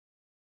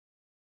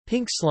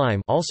Pink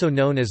slime, also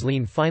known as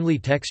lean finely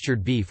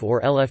textured beef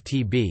or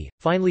LFTB,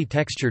 finely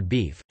textured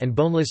beef, and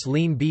boneless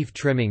lean beef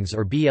trimmings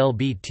or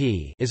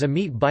BLBT, is a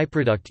meat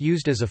byproduct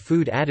used as a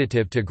food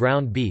additive to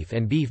ground beef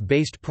and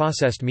beef-based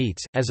processed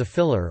meats, as a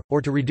filler,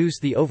 or to reduce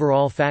the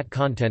overall fat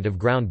content of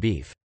ground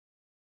beef.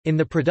 In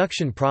the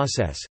production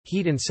process,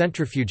 heat and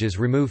centrifuges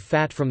remove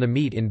fat from the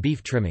meat in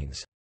beef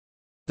trimmings.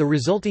 The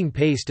resulting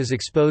paste is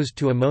exposed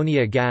to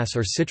ammonia gas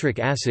or citric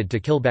acid to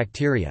kill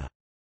bacteria.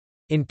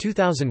 In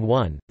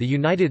 2001, the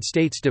United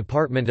States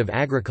Department of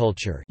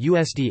Agriculture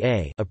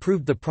 (USDA)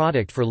 approved the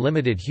product for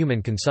limited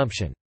human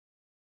consumption.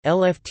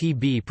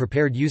 LFTB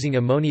prepared using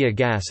ammonia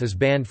gas is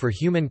banned for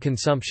human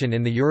consumption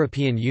in the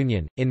European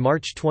Union. In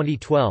March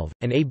 2012,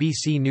 an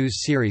ABC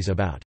News series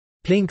about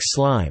pink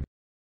slime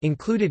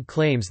included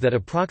claims that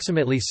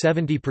approximately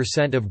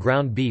 70% of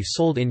ground beef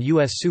sold in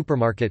U.S.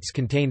 supermarkets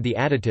contained the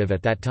additive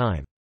at that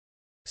time.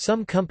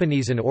 Some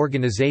companies and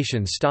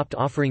organizations stopped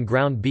offering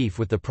ground beef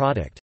with the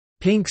product.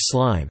 Pink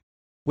slime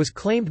was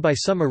claimed by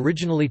some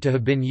originally to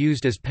have been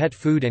used as pet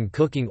food and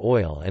cooking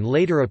oil and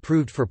later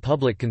approved for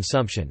public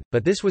consumption,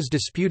 but this was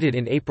disputed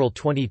in April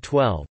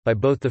 2012, by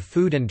both the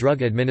Food and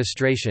Drug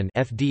Administration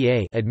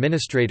 (FDA)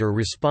 administrator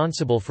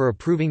responsible for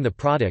approving the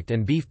product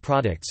and Beef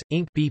Products,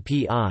 Inc.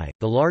 (BPI),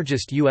 the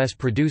largest U.S.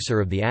 producer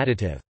of the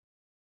additive.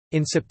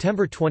 In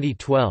September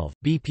 2012,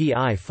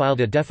 BPI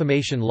filed a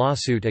defamation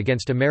lawsuit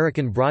against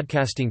American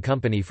Broadcasting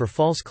Company for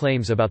false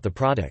claims about the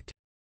product.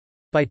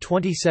 By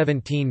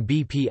 2017,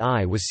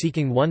 BPI was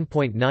seeking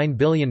 $1.9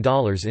 billion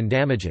in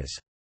damages.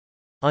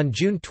 On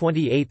June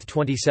 28,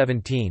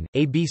 2017,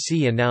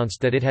 ABC announced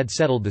that it had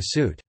settled the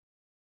suit.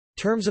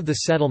 Terms of the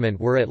settlement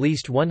were at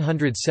least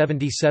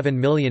 $177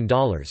 million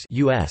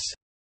US.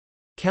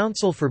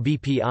 Counsel for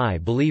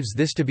BPI believes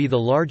this to be the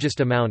largest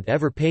amount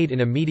ever paid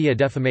in a media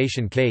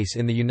defamation case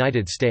in the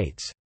United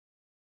States.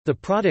 The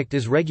product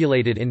is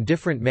regulated in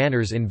different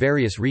manners in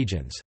various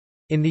regions.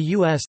 In the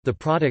U.S., the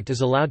product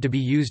is allowed to be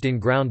used in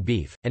ground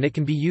beef, and it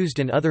can be used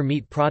in other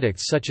meat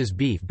products such as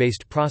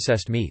beef-based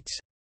processed meats.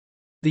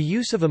 The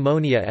use of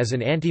ammonia as an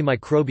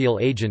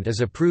antimicrobial agent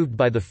is approved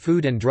by the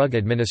Food and Drug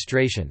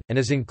Administration, and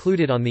is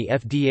included on the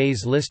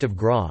FDA's list of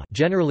GRA,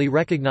 generally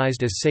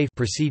recognized as safe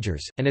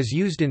procedures, and is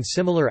used in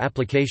similar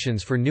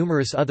applications for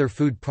numerous other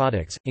food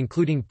products,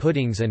 including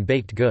puddings and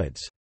baked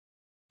goods.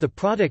 The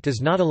product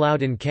is not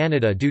allowed in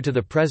Canada due to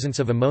the presence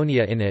of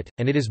ammonia in it,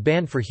 and it is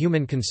banned for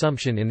human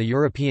consumption in the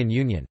European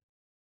Union.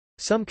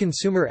 Some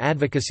consumer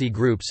advocacy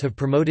groups have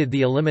promoted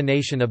the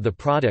elimination of the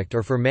product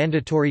or for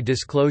mandatory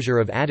disclosure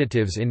of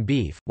additives in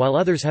beef, while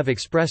others have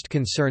expressed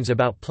concerns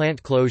about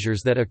plant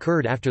closures that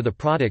occurred after the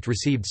product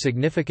received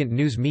significant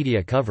news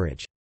media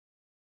coverage.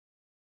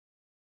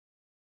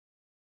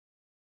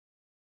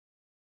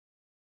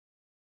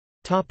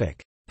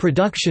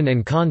 Production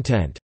and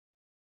content.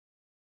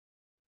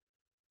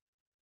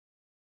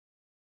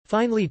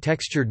 Finely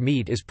textured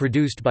meat is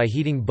produced by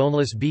heating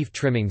boneless beef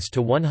trimmings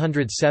to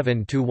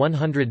 107 to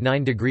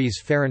 109 degrees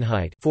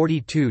Fahrenheit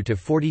 (42 to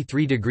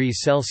 43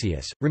 degrees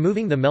Celsius),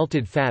 removing the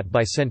melted fat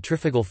by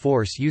centrifugal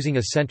force using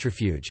a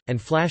centrifuge,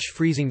 and flash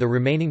freezing the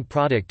remaining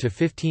product to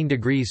 15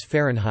 degrees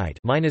Fahrenheit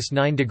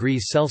 (-9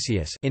 degrees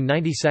Celsius) in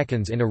 90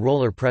 seconds in a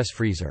roller press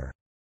freezer.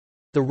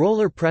 The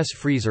roller press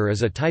freezer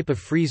is a type of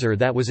freezer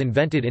that was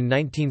invented in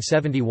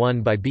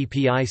 1971 by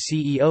BPI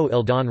CEO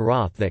Eldon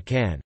Roth that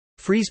can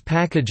freeze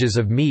packages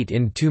of meat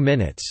in 2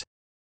 minutes,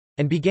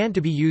 and began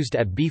to be used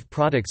at Beef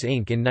Products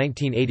Inc. in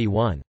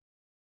 1981.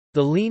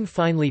 The lean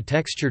finely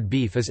textured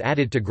beef is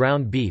added to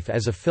ground beef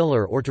as a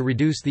filler or to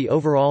reduce the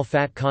overall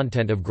fat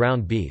content of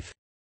ground beef.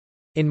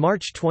 In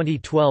March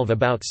 2012,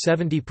 about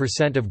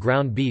 70% of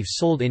ground beef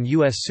sold in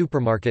U.S.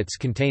 supermarkets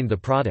contained the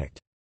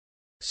product.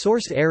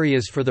 Source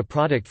areas for the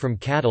product from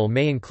cattle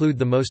may include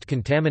the most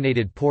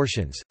contaminated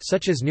portions,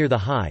 such as near the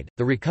hide.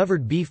 The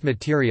recovered beef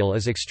material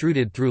is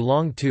extruded through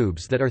long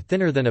tubes that are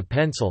thinner than a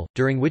pencil,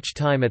 during which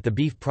time at the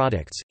Beef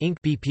Products, Inc.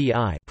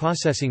 (BPI)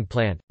 processing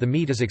plant, the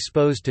meat is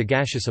exposed to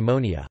gaseous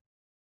ammonia.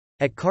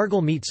 At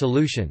Cargill Meat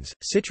Solutions,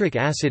 citric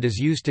acid is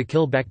used to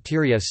kill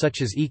bacteria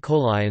such as E.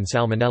 coli and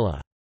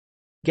Salmonella.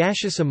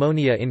 Gaseous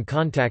ammonia in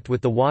contact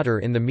with the water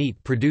in the meat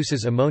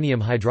produces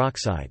ammonium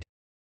hydroxide.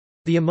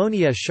 The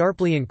ammonia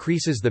sharply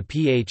increases the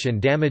pH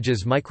and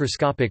damages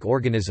microscopic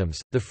organisms.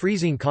 The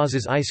freezing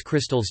causes ice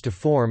crystals to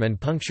form and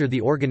puncture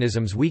the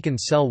organism's weakened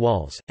cell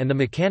walls, and the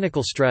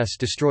mechanical stress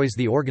destroys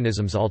the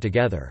organisms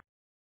altogether.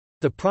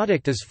 The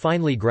product is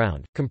finely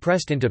ground,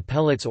 compressed into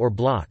pellets or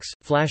blocks,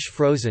 flash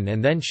frozen,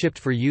 and then shipped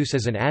for use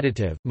as an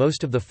additive.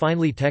 Most of the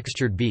finely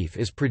textured beef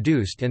is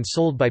produced and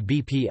sold by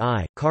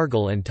BPI,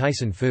 Cargill, and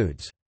Tyson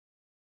Foods.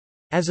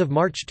 As of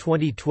March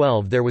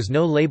 2012, there was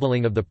no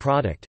labeling of the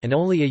product, and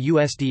only a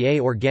USDA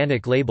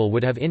organic label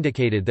would have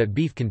indicated that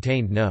beef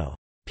contained no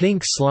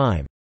pink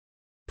slime.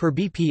 Per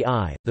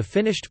BPI, the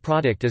finished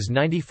product is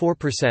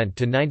 94%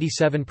 to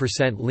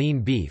 97%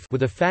 lean beef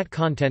with a fat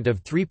content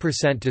of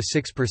 3% to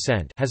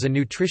 6%, has a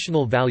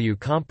nutritional value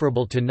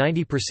comparable to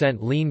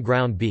 90% lean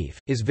ground beef,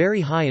 is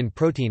very high in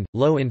protein,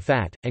 low in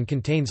fat, and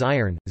contains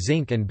iron,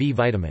 zinc and B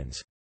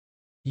vitamins.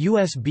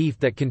 U.S. beef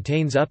that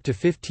contains up to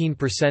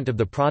 15% of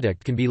the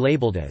product can be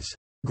labeled as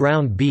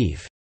ground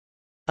beef.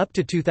 Up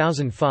to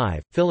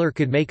 2005, filler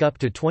could make up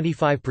to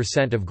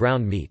 25% of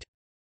ground meat.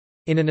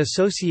 In an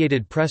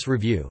Associated Press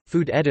review,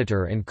 food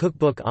editor and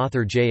cookbook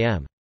author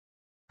J.M.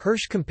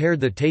 Hirsch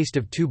compared the taste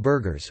of two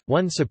burgers,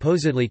 one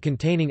supposedly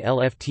containing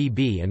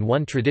LFTB and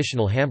one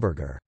traditional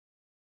hamburger.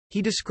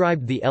 He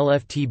described the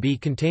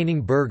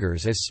LFTB-containing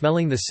burgers as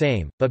smelling the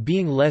same, but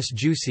being less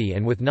juicy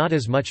and with not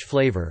as much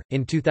flavor.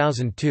 In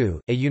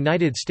 2002, a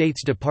United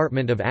States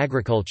Department of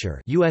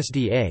Agriculture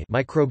 (USDA)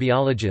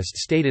 microbiologist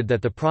stated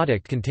that the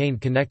product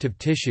contained connective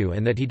tissue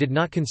and that he did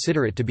not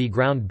consider it to be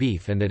ground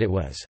beef and that it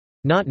was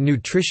not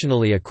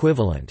nutritionally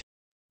equivalent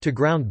to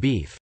ground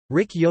beef.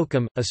 Rick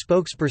Yoakum, a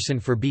spokesperson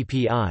for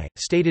BPI,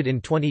 stated in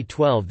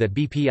 2012 that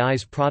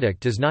BPI's product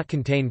does not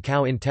contain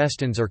cow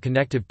intestines or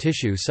connective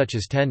tissue such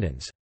as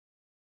tendons.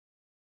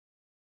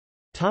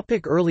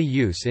 Early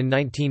use. In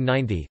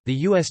 1990,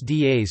 the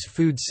USDA's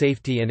Food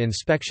Safety and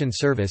Inspection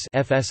Service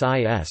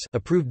 (FSIS)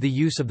 approved the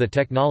use of the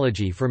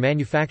technology for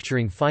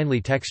manufacturing finely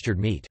textured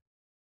meat.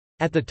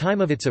 At the time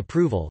of its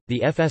approval,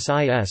 the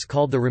FSIS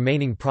called the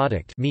remaining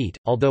product meat,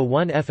 although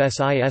one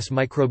FSIS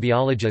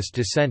microbiologist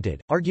dissented,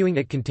 arguing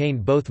it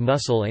contained both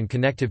muscle and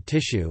connective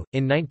tissue.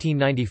 In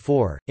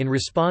 1994, in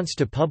response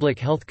to public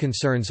health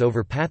concerns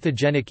over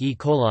pathogenic E.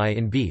 coli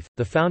in beef,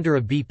 the founder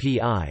of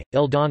BPI,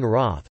 Eldon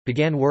Roth,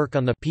 began work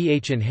on the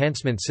pH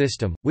enhancement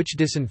system, which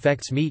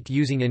disinfects meat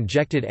using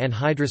injected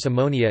anhydrous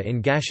ammonia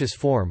in gaseous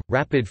form,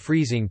 rapid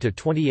freezing to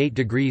 28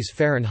 degrees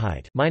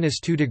Fahrenheit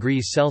 (-2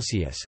 degrees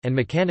Celsius), and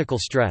mechanical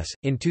stress.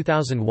 In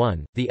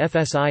 2001, the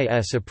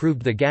FSIS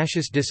approved the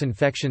gaseous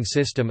disinfection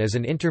system as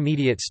an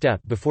intermediate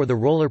step before the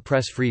roller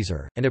press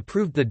freezer, and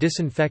approved the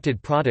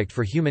disinfected product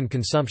for human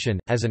consumption,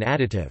 as an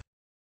additive.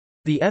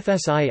 The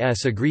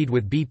FSIS agreed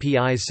with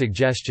BPI's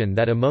suggestion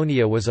that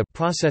ammonia was a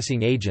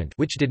processing agent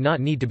which did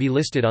not need to be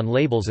listed on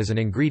labels as an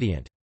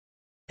ingredient.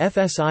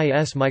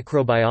 FSIS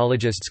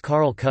microbiologists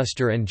Carl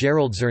Custer and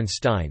Gerald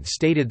Zernstein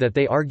stated that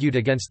they argued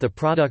against the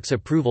product's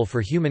approval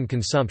for human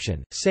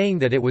consumption, saying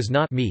that it was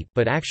not meat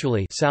but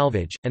actually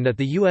salvage, and that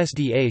the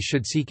USDA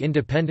should seek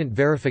independent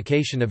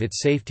verification of its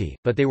safety,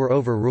 but they were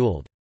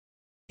overruled.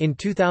 In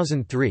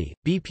 2003,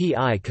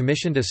 BPI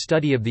commissioned a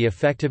study of the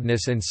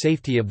effectiveness and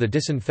safety of the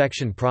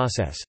disinfection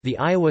process. The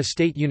Iowa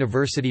State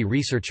University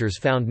researchers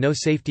found no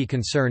safety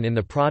concern in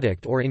the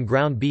product or in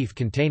ground beef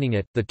containing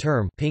it. The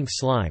term pink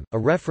slime, a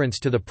reference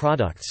to the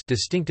product's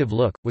distinctive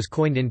look, was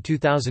coined in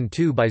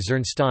 2002 by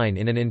Zernstein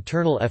in an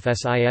internal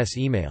FSIS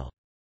email.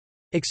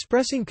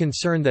 Expressing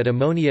concern that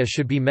ammonia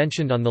should be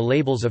mentioned on the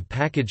labels of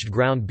packaged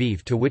ground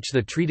beef to which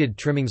the treated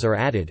trimmings are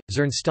added,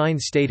 Zernstein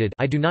stated,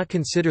 "I do not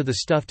consider the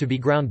stuff to be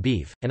ground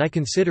beef, and I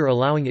consider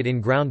allowing it in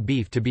ground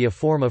beef to be a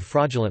form of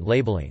fraudulent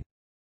labeling."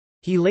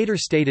 He later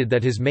stated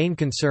that his main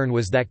concern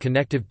was that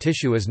connective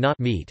tissue is not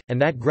meat,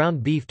 and that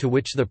ground beef to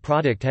which the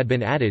product had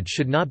been added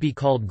should not be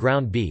called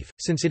ground beef,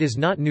 since it is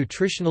not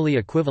nutritionally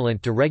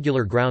equivalent to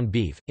regular ground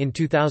beef. In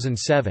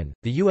 2007,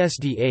 the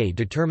USDA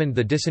determined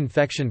the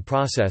disinfection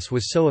process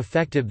was so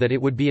effective that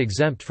it would be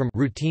exempt from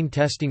routine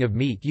testing of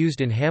meat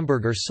used in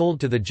hamburgers sold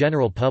to the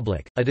general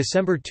public. A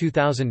December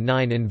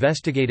 2009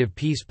 investigative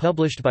piece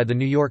published by The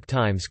New York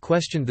Times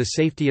questioned the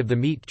safety of the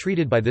meat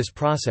treated by this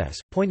process,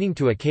 pointing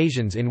to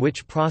occasions in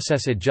which process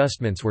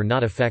adjustments were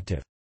not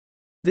effective.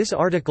 This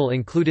article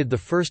included the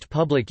first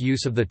public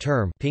use of the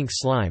term pink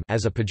slime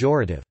as a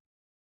pejorative.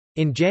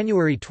 In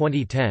January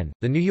 2010,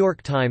 The New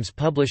York Times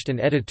published an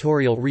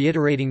editorial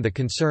reiterating the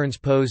concerns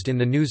posed in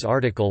the news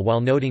article while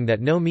noting that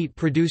no meat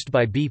produced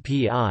by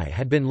BPI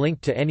had been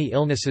linked to any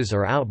illnesses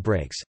or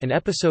outbreaks. An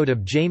episode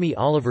of Jamie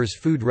Oliver's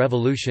Food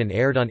Revolution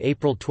aired on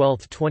April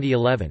 12,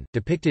 2011,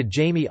 depicted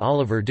Jamie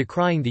Oliver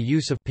decrying the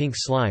use of pink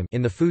slime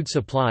in the food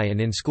supply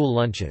and in school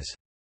lunches.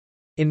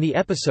 In the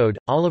episode,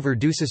 Oliver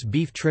dousses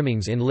beef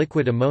trimmings in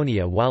liquid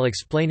ammonia while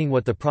explaining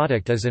what the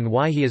product is and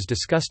why he is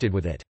disgusted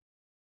with it.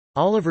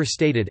 Oliver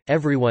stated,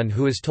 "Everyone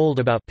who is told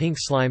about pink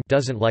slime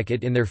doesn't like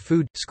it in their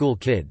food, school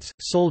kids,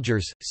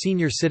 soldiers,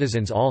 senior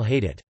citizens all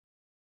hate it."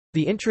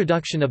 The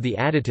introduction of the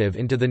additive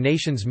into the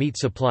nation's meat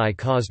supply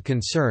caused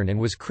concern and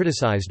was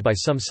criticized by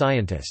some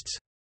scientists.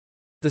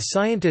 The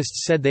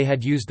scientists said they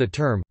had used the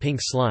term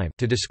pink slime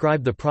to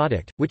describe the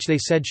product, which they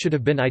said should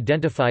have been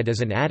identified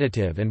as an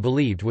additive and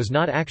believed was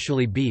not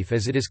actually beef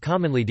as it is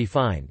commonly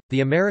defined.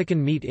 The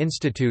American Meat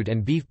Institute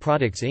and Beef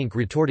Products Inc.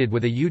 retorted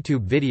with a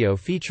YouTube video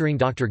featuring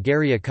Dr.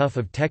 Gary Acuff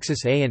of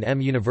Texas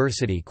A&M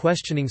University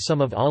questioning some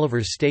of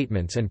Oliver's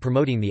statements and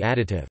promoting the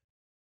additive.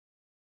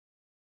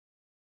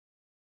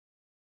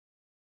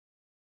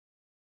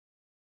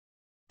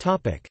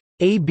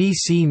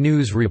 ABC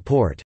News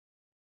report.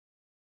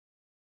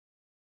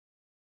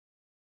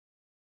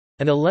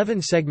 An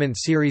 11-segment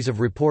series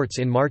of reports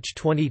in March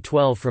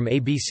 2012 from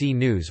ABC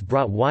News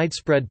brought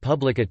widespread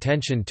public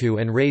attention to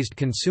and raised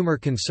consumer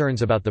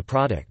concerns about the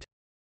product.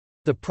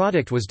 The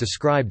product was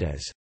described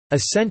as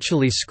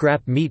essentially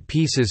scrap meat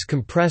pieces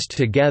compressed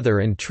together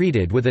and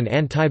treated with an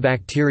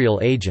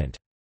antibacterial agent.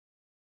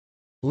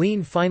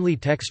 Lean finely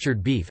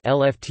textured beef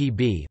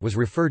 (LFTB) was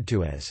referred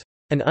to as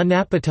an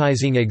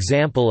unappetizing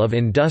example of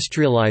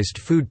industrialized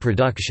food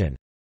production.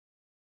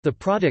 The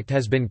product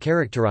has been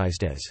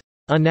characterized as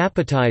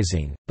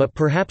unappetizing, but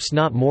perhaps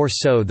not more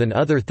so than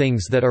other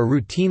things that are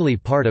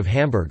routinely part of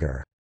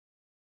hamburger,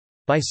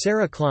 by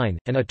Sarah Klein,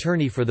 an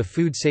attorney for the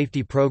Food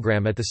Safety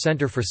Program at the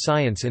Center for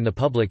Science in the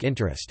Public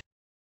Interest.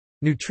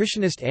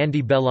 Nutritionist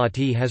Andy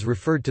Bellotti has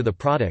referred to the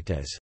product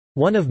as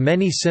one of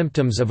many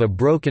symptoms of a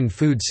broken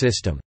food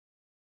system.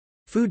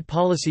 Food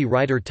policy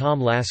writer Tom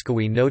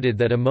Lascaux noted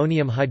that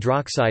ammonium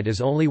hydroxide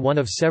is only one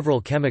of several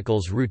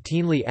chemicals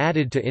routinely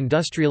added to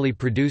industrially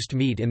produced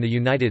meat in the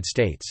United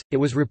States. It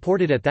was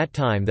reported at that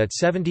time that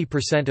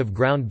 70% of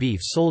ground beef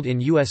sold in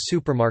U.S.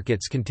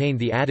 supermarkets contained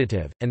the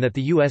additive, and that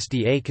the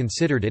USDA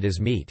considered it as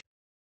meat.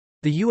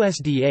 The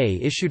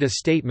USDA issued a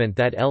statement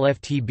that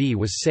LFTB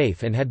was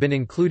safe and had been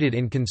included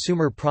in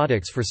consumer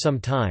products for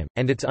some time,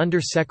 and its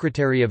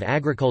Under-Secretary of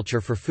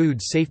Agriculture for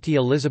Food Safety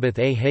Elizabeth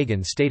A.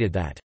 Hagan stated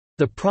that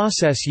the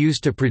process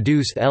used to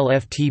produce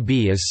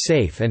LFTB is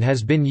safe and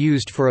has been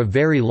used for a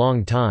very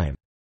long time.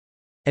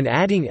 And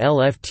adding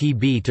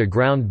LFTB to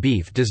ground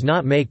beef does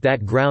not make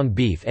that ground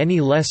beef any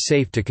less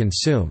safe to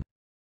consume.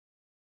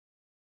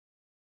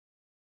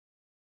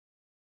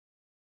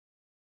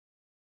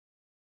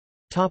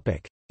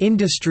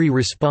 Industry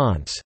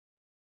response.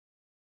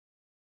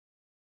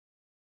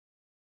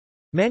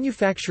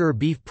 Manufacturer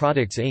Beef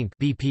Products Inc.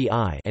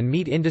 (BPI) and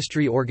meat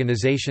industry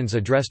organizations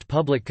addressed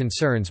public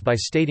concerns by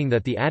stating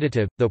that the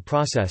additive, though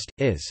processed,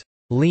 is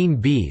lean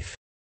beef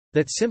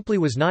that simply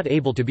was not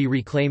able to be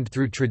reclaimed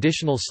through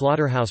traditional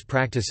slaughterhouse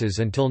practices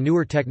until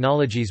newer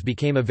technologies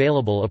became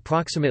available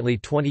approximately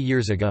 20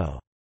 years ago.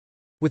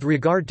 With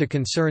regard to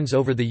concerns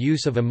over the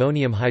use of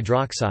ammonium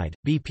hydroxide,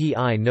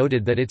 BPI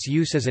noted that its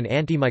use as an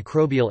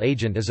antimicrobial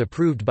agent is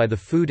approved by the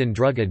Food and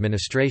Drug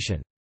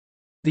Administration.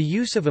 The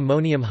use of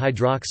ammonium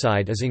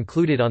hydroxide is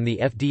included on the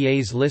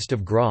FDA's list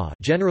of GRA,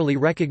 generally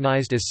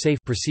recognized as safe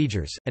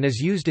procedures, and is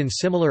used in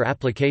similar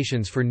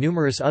applications for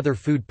numerous other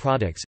food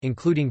products,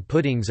 including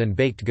puddings and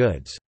baked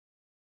goods.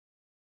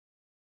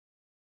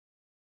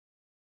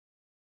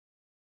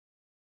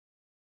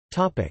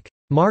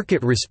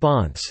 Market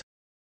response.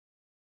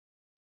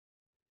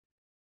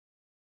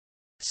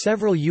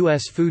 Several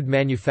U.S. food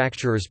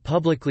manufacturers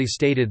publicly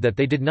stated that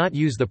they did not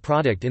use the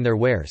product in their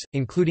wares,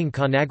 including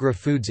Conagra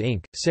Foods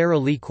Inc., Sara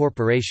Lee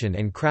Corporation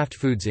and Kraft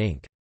Foods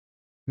Inc.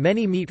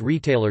 Many meat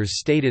retailers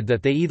stated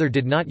that they either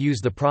did not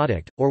use the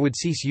product, or would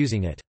cease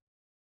using it.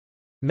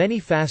 Many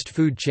fast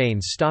food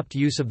chains stopped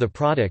use of the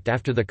product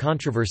after the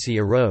controversy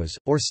arose,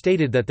 or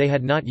stated that they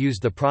had not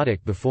used the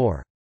product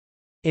before.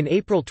 In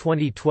April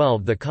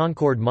 2012, the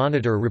Concord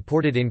Monitor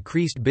reported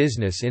increased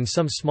business in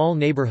some small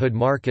neighborhood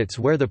markets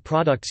where the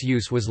product's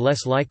use was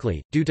less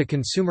likely, due to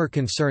consumer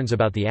concerns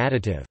about the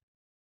additive.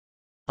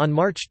 On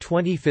March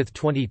 25,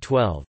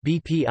 2012,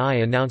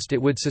 BPI announced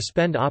it would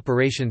suspend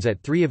operations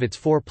at 3 of its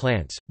 4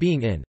 plants,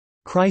 being in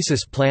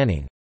crisis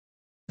planning.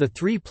 The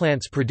 3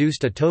 plants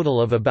produced a total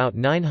of about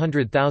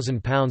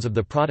 900,000 pounds of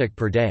the product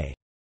per day.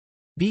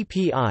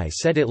 BPI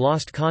said it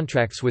lost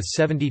contracts with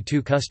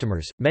 72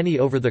 customers, many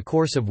over the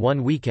course of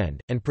one weekend,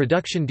 and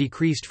production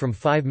decreased from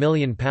 5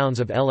 million pounds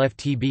of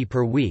LFTB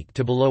per week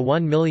to below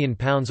 1 million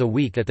pounds a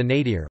week at the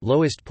nadir,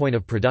 lowest point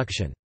of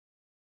production.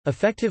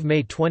 Effective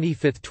May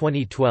 25,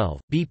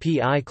 2012,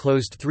 BPI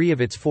closed 3 of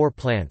its 4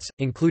 plants,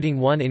 including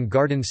one in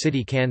Garden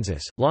City,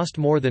 Kansas, lost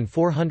more than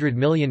 $400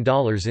 million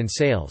in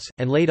sales,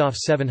 and laid off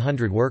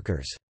 700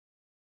 workers.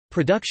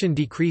 Production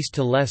decreased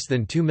to less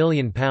than 2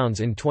 million pounds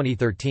in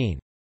 2013.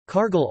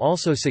 Cargill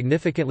also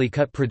significantly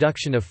cut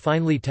production of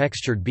finely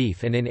textured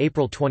beef and in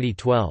April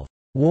 2012,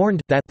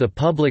 warned that the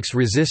public's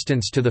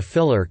resistance to the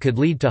filler could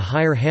lead to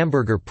higher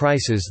hamburger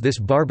prices this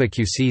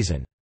barbecue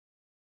season.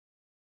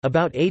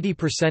 About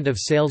 80% of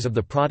sales of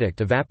the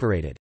product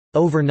evaporated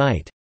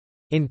overnight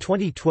in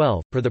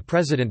 2012, per the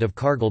president of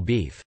Cargill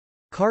Beef.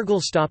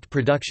 Cargill stopped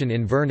production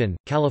in Vernon,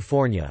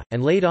 California,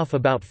 and laid off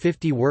about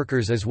 50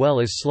 workers as well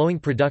as slowing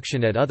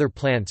production at other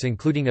plants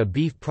including a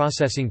beef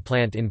processing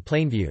plant in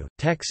Plainview,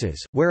 Texas,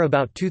 where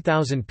about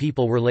 2,000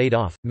 people were laid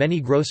off.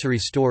 Many grocery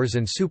stores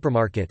and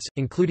supermarkets,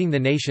 including the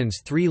nation's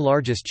 3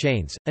 largest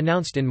chains,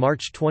 announced in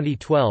March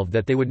 2012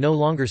 that they would no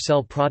longer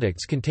sell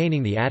products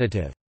containing the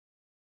additive.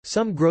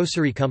 Some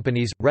grocery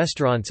companies,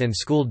 restaurants and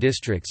school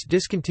districts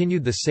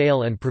discontinued the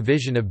sale and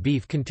provision of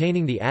beef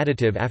containing the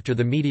additive after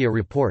the media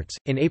reports.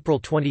 In April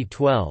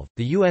 2012,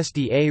 the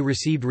USDA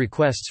received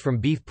requests from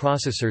beef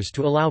processors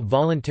to allow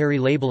voluntary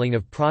labeling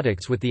of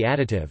products with the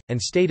additive,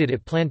 and stated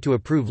it planned to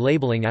approve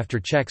labeling after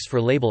checks for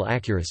label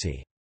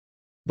accuracy.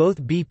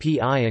 Both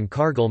BPI and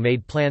Cargill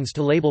made plans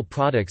to label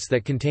products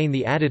that contain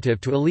the additive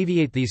to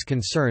alleviate these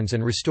concerns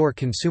and restore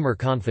consumer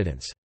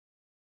confidence.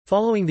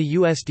 Following the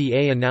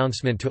USDA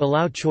announcement to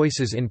allow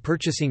choices in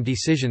purchasing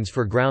decisions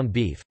for ground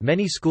beef,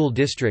 many school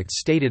districts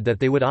stated that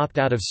they would opt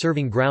out of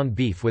serving ground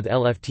beef with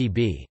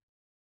LFTB.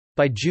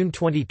 By June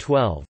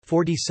 2012,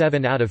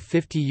 47 out of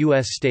 50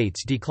 U.S.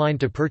 states declined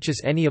to purchase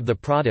any of the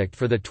product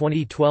for the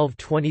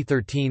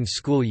 2012-2013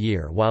 school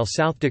year, while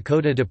South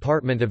Dakota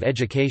Department of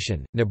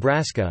Education,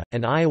 Nebraska,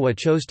 and Iowa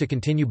chose to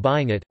continue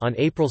buying it. On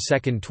April 2,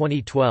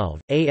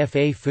 2012,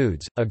 AFA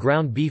Foods, a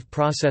ground beef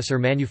processor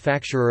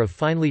manufacturer of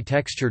finely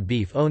textured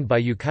beef owned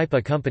by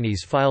Yucaipa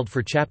Companies, filed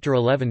for Chapter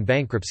 11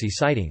 bankruptcy,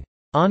 citing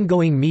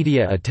ongoing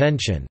media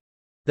attention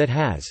that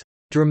has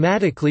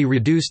dramatically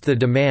reduced the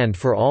demand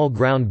for all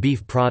ground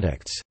beef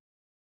products.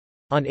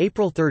 On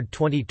April 3,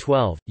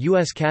 2012,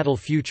 U.S. cattle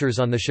futures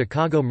on the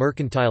Chicago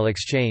Mercantile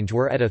Exchange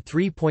were at a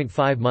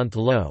 3.5-month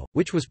low,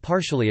 which was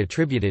partially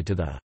attributed to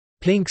the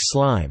pink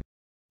slime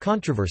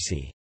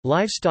controversy.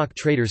 Livestock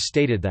traders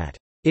stated that,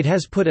 "It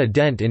has put a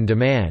dent in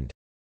demand.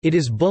 It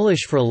is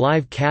bullish for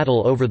live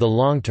cattle over the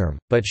long term,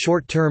 but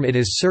short term it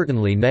is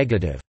certainly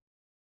negative."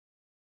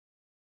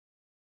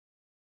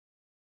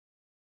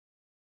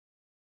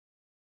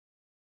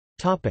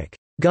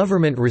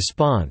 Government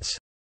response.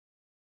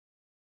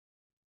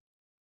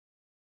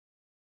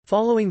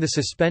 Following the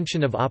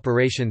suspension of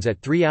operations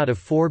at 3 out of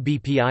 4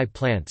 BPI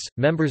plants,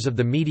 members of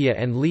the media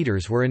and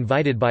leaders were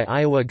invited by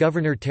Iowa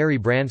Governor Terry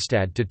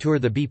Branstad to tour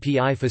the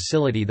BPI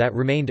facility that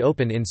remained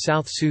open in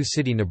South Sioux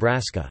City,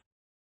 Nebraska.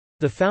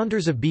 The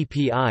founders of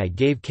BPI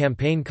gave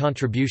campaign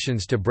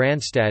contributions to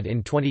Branstad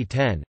in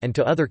 2010, and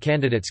to other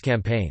candidates'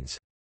 campaigns.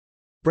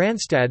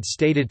 Branstad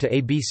stated to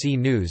ABC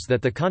News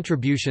that the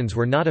contributions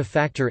were not a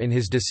factor in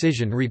his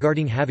decision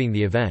regarding having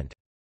the event.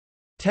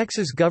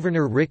 Texas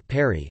Governor Rick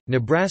Perry,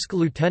 Nebraska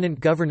Lieutenant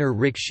Governor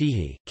Rick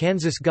Sheehy,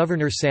 Kansas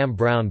Governor Sam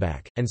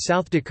Brownback, and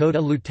South Dakota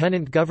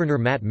Lieutenant Governor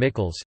Matt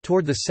Michaels,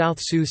 toured the South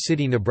Sioux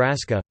City,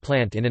 Nebraska,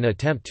 plant in an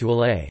attempt to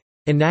allay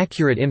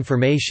inaccurate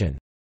information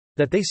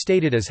that they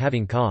stated as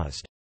having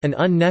caused an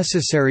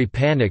unnecessary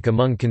panic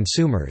among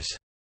consumers.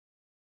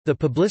 The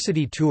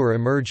publicity tour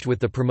emerged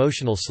with the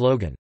promotional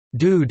slogan,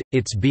 "Dude,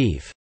 it's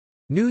beef."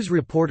 News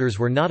reporters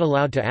were not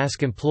allowed to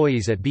ask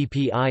employees at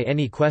BPI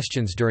any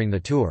questions during the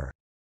tour.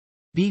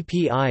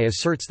 BPI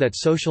asserts that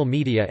social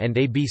media and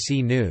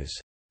ABC News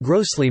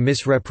grossly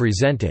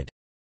misrepresented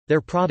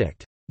their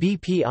product.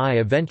 BPI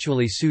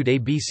eventually sued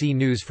ABC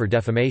News for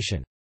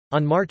defamation.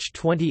 On March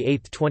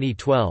 28,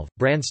 2012,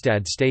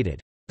 Branstad stated,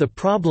 "The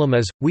problem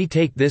is, we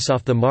take this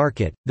off the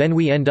market, then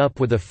we end up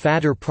with a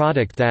fatter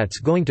product that's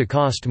going to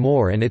cost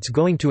more and it's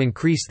going to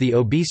increase the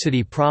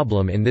obesity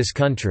problem in this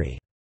country."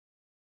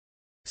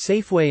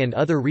 Safeway and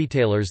other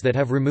retailers that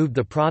have removed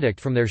the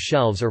product from their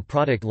shelves or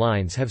product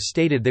lines have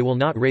stated they will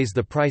not raise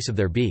the price of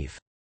their beef.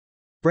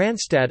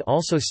 Branstad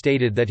also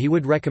stated that he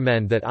would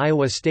recommend that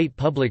Iowa State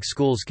Public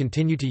Schools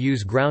continue to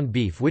use ground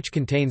beef which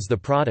contains the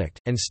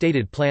product, and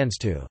stated plans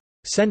to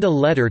send a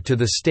letter to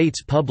the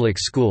state's public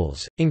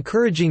schools,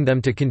 encouraging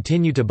them to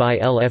continue to buy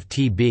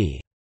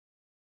LFTB.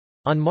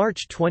 On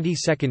March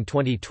 22,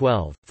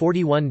 2012,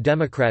 41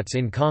 Democrats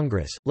in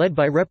Congress, led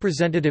by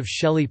Representative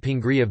Shelley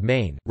Pingree of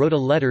Maine, wrote a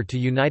letter to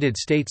United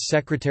States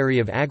Secretary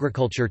of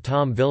Agriculture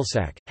Tom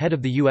Vilsack, head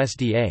of the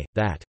USDA,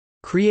 that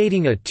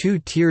creating a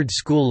two-tiered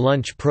school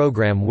lunch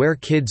program where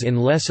kids in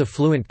less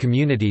affluent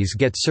communities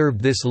get served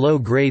this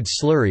low-grade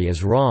slurry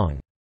is wrong,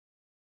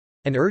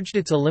 and urged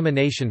its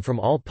elimination from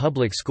all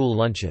public school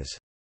lunches.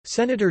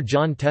 Senator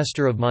John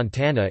Tester of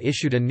Montana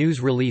issued a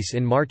news release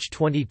in March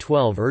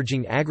 2012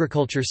 urging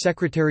Agriculture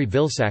Secretary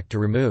Vilsack to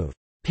remove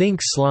pink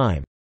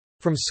slime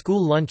from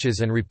school lunches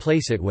and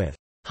replace it with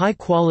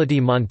high-quality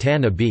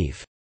Montana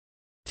beef.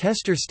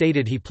 Tester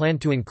stated he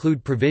planned to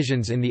include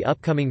provisions in the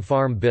upcoming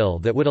Farm Bill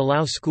that would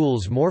allow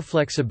schools more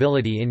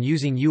flexibility in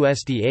using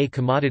USDA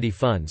commodity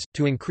funds,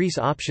 to increase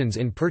options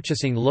in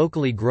purchasing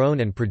locally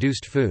grown and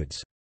produced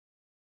foods.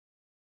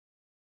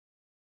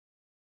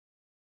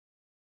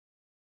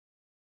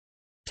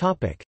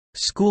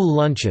 School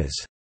lunches.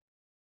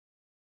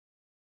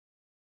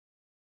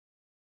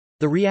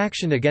 The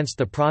reaction against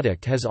the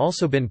product has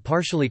also been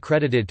partially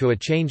credited to a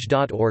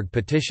Change.org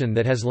petition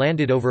that has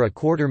landed over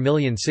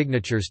 250,000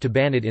 signatures to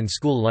ban it in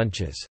school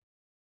lunches.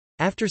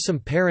 After some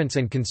parents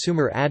and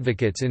consumer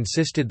advocates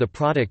insisted the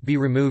product be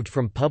removed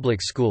from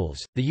public schools,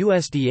 the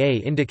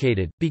USDA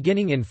indicated,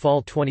 beginning in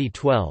fall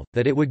 2012,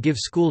 that it would give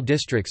school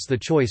districts the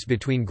choice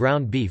between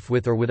ground beef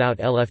with or without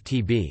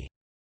LFTB.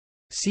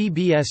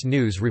 CBS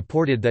News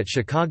reported that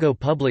Chicago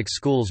public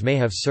schools may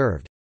have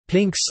served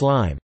pink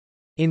slime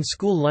in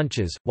school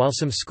lunches. While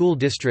some school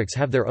districts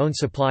have their own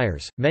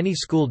suppliers, many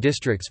school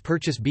districts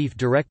purchase beef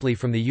directly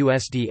from the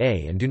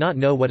USDA and do not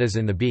know what is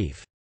in the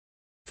beef.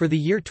 For the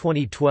year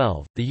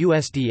 2012, the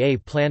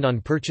USDA planned on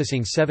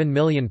purchasing 7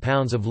 million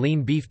pounds of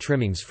lean beef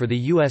trimmings for the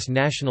U.S.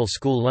 National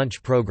School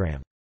Lunch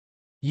Program.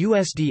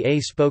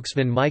 USDA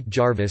spokesman Mike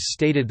Jarvis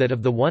stated that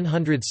of the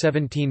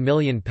 117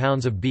 million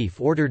pounds of beef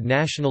ordered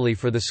nationally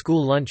for the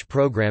school lunch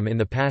program in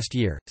the past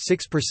year,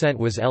 6%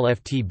 was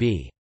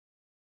LFTB.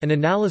 An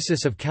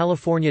analysis of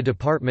California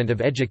Department of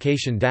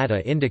Education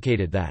data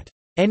indicated that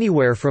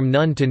anywhere from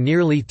none to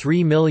nearly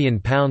 3 million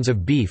pounds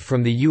of beef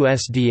from the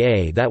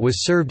USDA that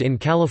was served in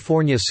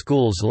California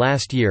schools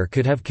last year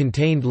could have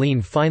contained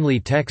lean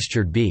finely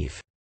textured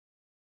beef.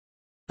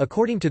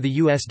 According to the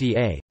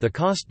USDA, the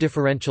cost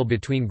differential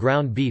between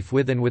ground beef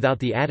with and without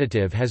the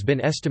additive has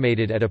been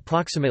estimated at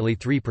approximately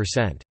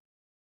 3%.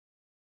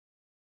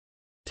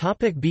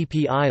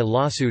 BPI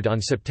lawsuit.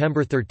 On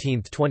September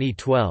 13,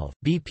 2012,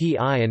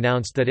 BPI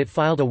announced that it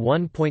filed a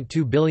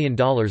 $1.2 billion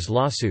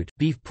lawsuit,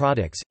 Beef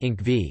Products,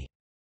 Inc. v.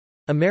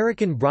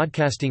 American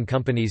Broadcasting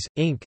Companies,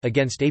 Inc.,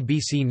 against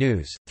ABC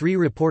News, three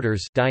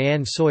reporters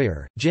Diane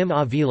Sawyer, Jim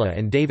Avila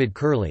and David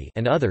Curley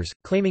and others,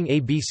 claiming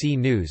ABC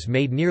News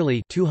made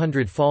nearly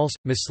 200 false,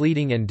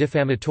 misleading and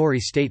defamatory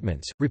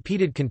statements,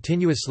 repeated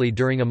continuously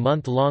during a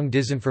month-long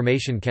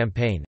disinformation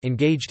campaign,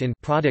 engaged in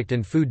product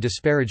and food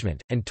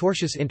disparagement, and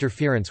tortious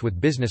interference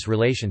with business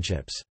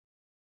relationships.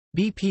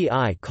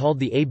 BPI called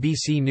the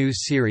ABC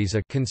News series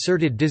a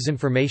concerted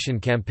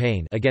disinformation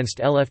campaign against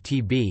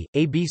LFTB.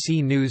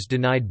 ABC News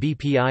denied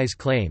BPI's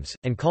claims,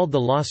 and called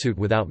the lawsuit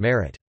without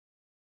merit.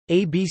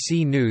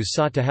 ABC News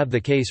sought to have the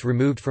case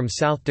removed from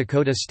South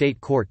Dakota State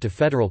Court to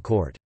federal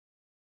court.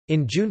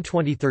 In June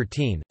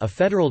 2013, a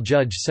federal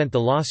judge sent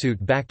the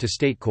lawsuit back to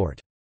state court.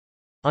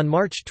 On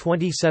March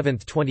 27,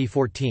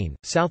 2014,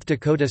 South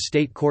Dakota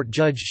State Court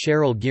Judge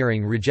Cheryl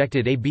Gearing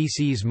rejected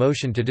ABC's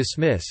motion to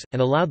dismiss,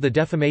 and allowed the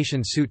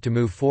defamation suit to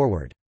move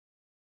forward.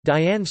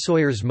 Diane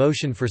Sawyer's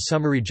motion for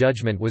summary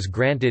judgment was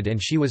granted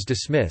and she was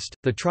dismissed.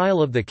 The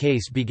trial of the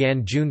case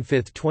began June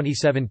 5,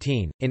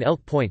 2017, in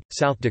Elk Point,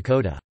 South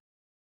Dakota.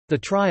 The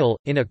trial,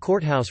 in a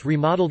courthouse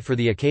remodeled for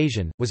the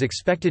occasion, was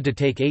expected to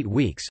take 8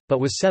 weeks,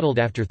 but was settled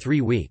after 3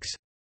 weeks.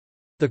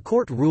 The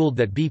court ruled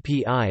that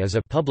BPI is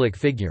a public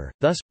figure,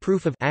 thus,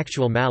 proof of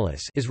actual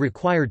malice is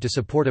required to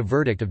support a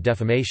verdict of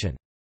defamation.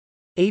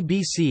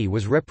 ABC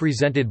was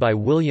represented by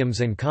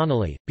Williams and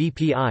Connolly,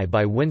 BPI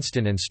by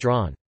Winston and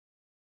Strawn.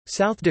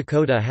 South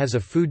Dakota has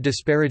a food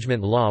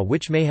disparagement law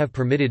which may have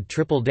permitted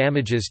triple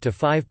damages to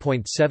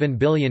 $5.7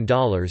 billion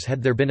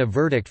had there been a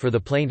verdict for the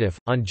plaintiff.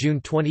 On June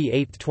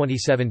 28,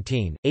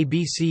 2017,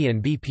 ABC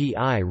and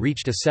BPI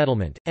reached a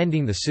settlement,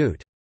 ending the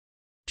suit.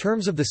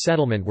 Terms of the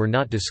settlement were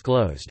not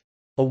disclosed.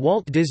 A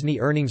Walt Disney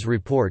earnings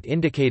report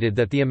indicated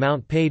that the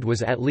amount paid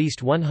was at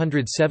least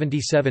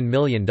 $177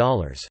 million.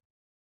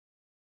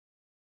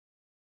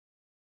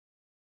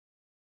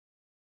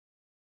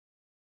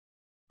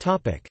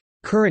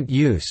 Current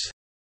use.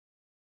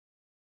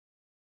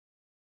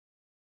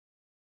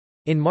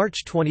 In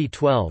March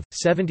 2012,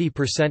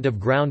 70% of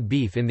ground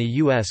beef in the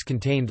U.S.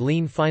 contained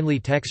lean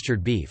finely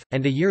textured beef,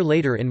 and a year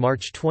later in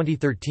March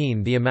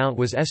 2013 the amount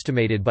was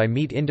estimated by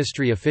meat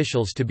industry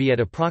officials to be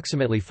at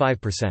approximately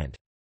 5%.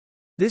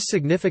 This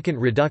significant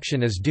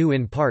reduction is due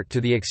in part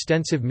to the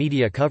extensive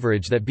media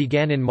coverage that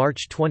began in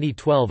March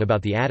 2012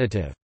 about the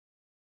additive.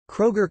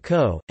 Kroger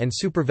Co. and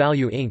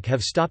SuperValue Inc.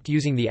 have stopped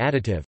using the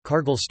additive.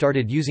 Cargill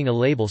started using a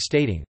label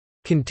stating,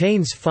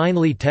 "contains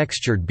finely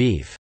textured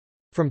beef,"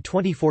 from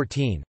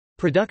 2014.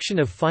 Production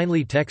of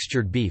finely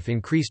textured beef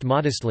increased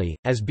modestly,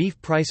 as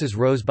beef prices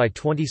rose by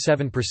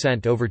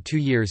 27% over 2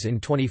 years in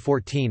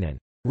 2014 and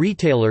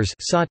retailers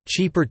sought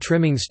cheaper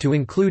trimmings to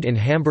include in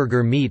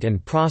hamburger meat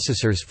and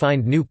processors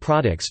find new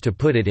products to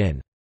put it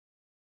in.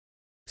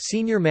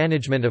 Senior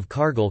management of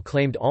Cargill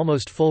claimed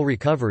almost full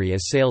recovery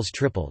as sales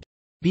tripled.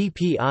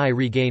 BPI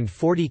regained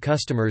 40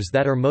 customers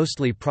that are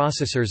mostly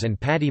processors and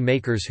patty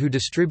makers who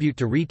distribute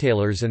to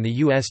retailers and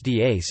the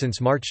USDA since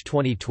March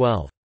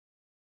 2012.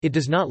 It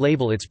does not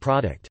label its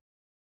product.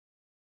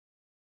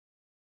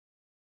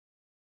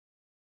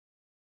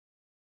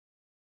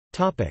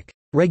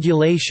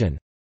 Regulation.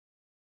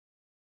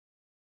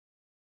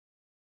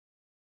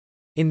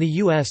 In the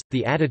U.S.,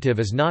 the additive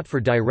is not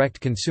for direct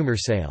consumer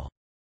sale.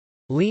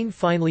 Lean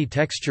finely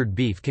textured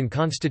beef can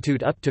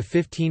constitute up to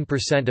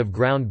 15% of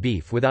ground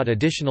beef without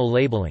additional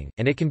labeling,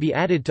 and it can be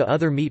added to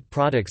other meat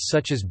products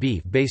such as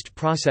beef-based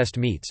processed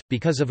meats.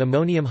 Because of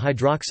ammonium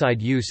hydroxide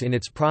use in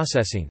its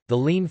processing, the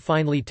lean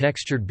finely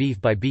textured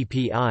beef by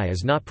BPI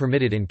is not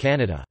permitted in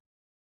Canada.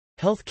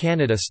 Health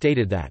Canada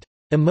stated that,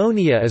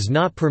 "Ammonia is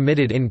not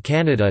permitted in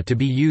Canada to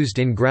be used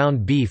in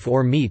ground beef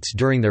or meats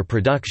during their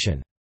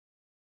production,"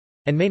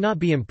 and may not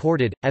be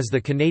imported, as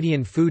the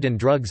Canadian Food and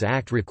Drugs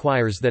Act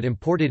requires that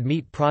imported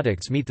meat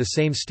products meet the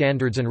same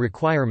standards and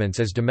requirements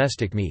as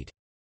domestic meat.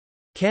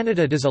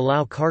 Canada does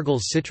allow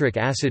Cargill's citric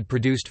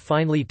acid-produced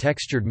finely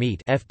textured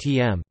meat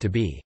 (FTM) to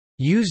be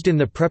used in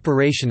the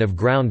preparation of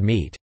ground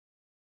meat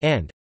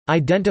and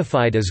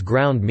identified as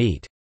ground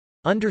meat.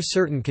 Under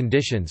certain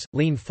conditions,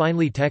 lean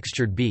finely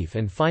textured beef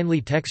and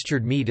finely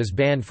textured meat is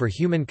banned for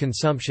human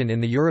consumption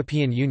in the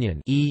European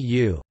Union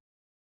 (EU).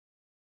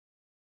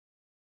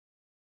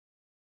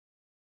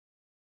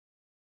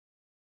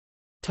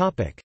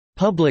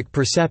 Public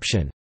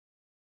perception.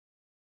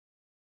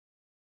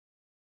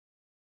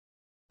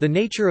 The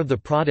nature of the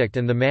product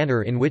and the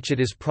manner in which it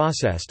is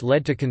processed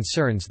led to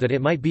concerns that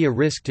it might be a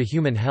risk to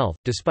human health,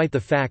 despite the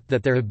fact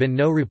that there have been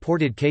no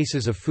reported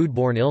cases of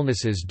foodborne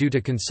illnesses due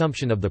to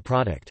consumption of the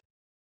product.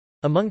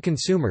 Among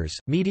consumers,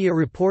 media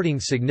reporting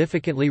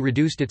significantly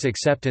reduced its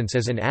acceptance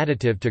as an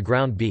additive to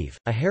ground beef.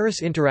 A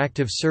Harris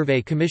Interactive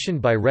survey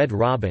commissioned by Red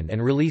Robin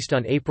and released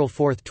on April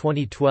 4,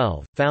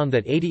 2012, found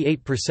that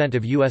 88%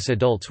 of U.S.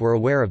 adults were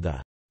aware of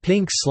the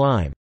pink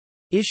slime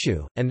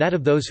issue, and that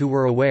of those who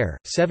were aware,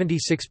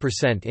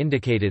 76%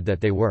 indicated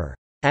that they were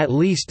at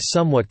least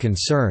somewhat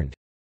concerned,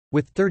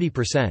 with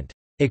 30%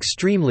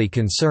 extremely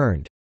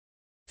concerned.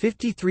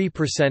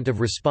 53% of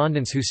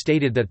respondents who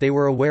stated that they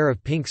were aware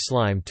of pink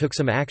slime took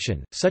some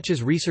action, such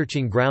as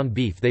researching ground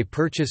beef they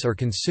purchase or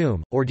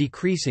consume, or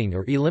decreasing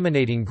or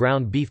eliminating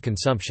ground beef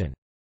consumption.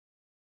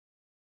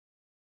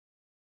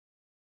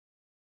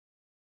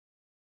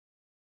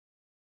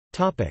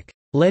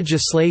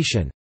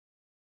 Legislation.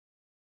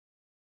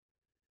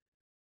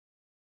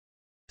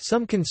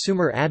 Some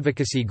consumer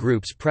advocacy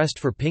groups pressed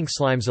for pink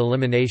slime's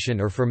elimination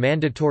or for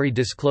mandatory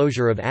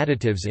disclosure of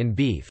additives in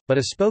beef, but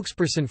a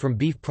spokesperson from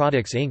Beef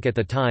Products Inc. at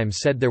the time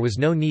said there was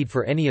no need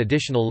for any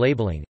additional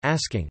labeling,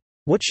 asking,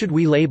 "What should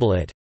we label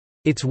it?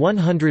 It's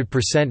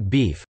 100%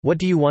 beef, what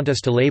do you want us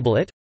to label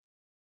it?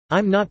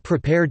 I'm not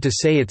prepared to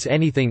say it's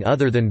anything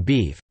other than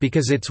beef,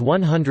 because it's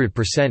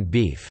 100%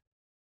 beef."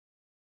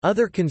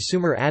 Other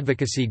consumer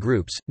advocacy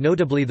groups,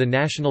 notably the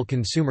National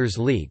Consumers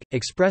League,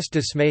 expressed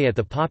dismay at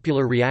the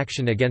popular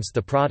reaction against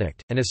the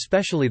product, and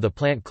especially the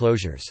plant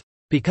closures.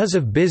 Because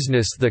of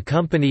business, the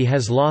company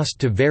has lost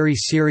to very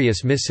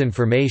serious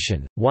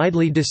misinformation,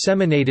 widely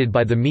disseminated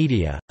by the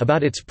media,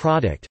 about its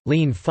product,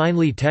 lean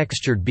finely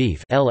textured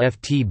beef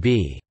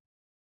 (LFTB).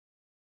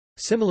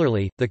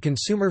 Similarly, the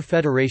Consumer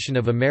Federation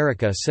of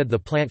America said the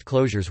plant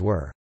closures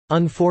were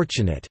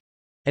unfortunate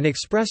and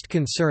expressed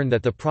concern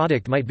that the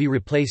product might be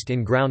replaced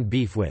in ground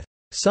beef with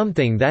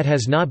something that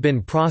has not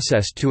been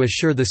processed to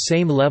assure the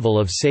same level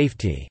of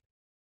safety.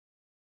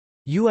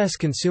 U.S.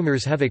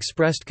 consumers have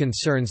expressed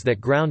concerns that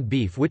ground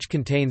beef which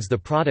contains the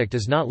product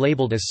is not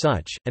labeled as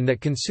such, and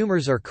that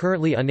consumers are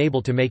currently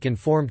unable to make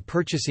informed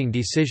purchasing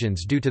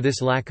decisions due to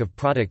this lack of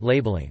product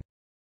labeling.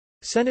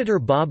 Senator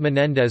Bob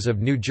Menendez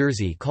of New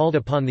Jersey called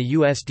upon the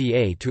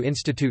USDA to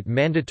institute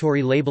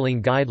mandatory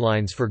labeling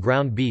guidelines for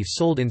ground beef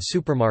sold in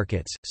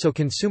supermarkets, so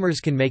consumers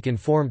can make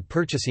informed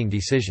purchasing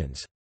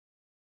decisions.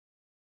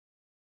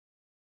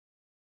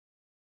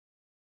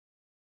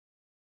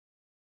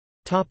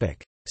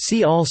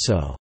 See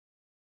also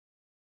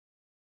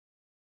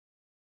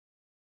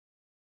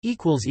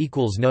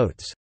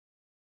Notes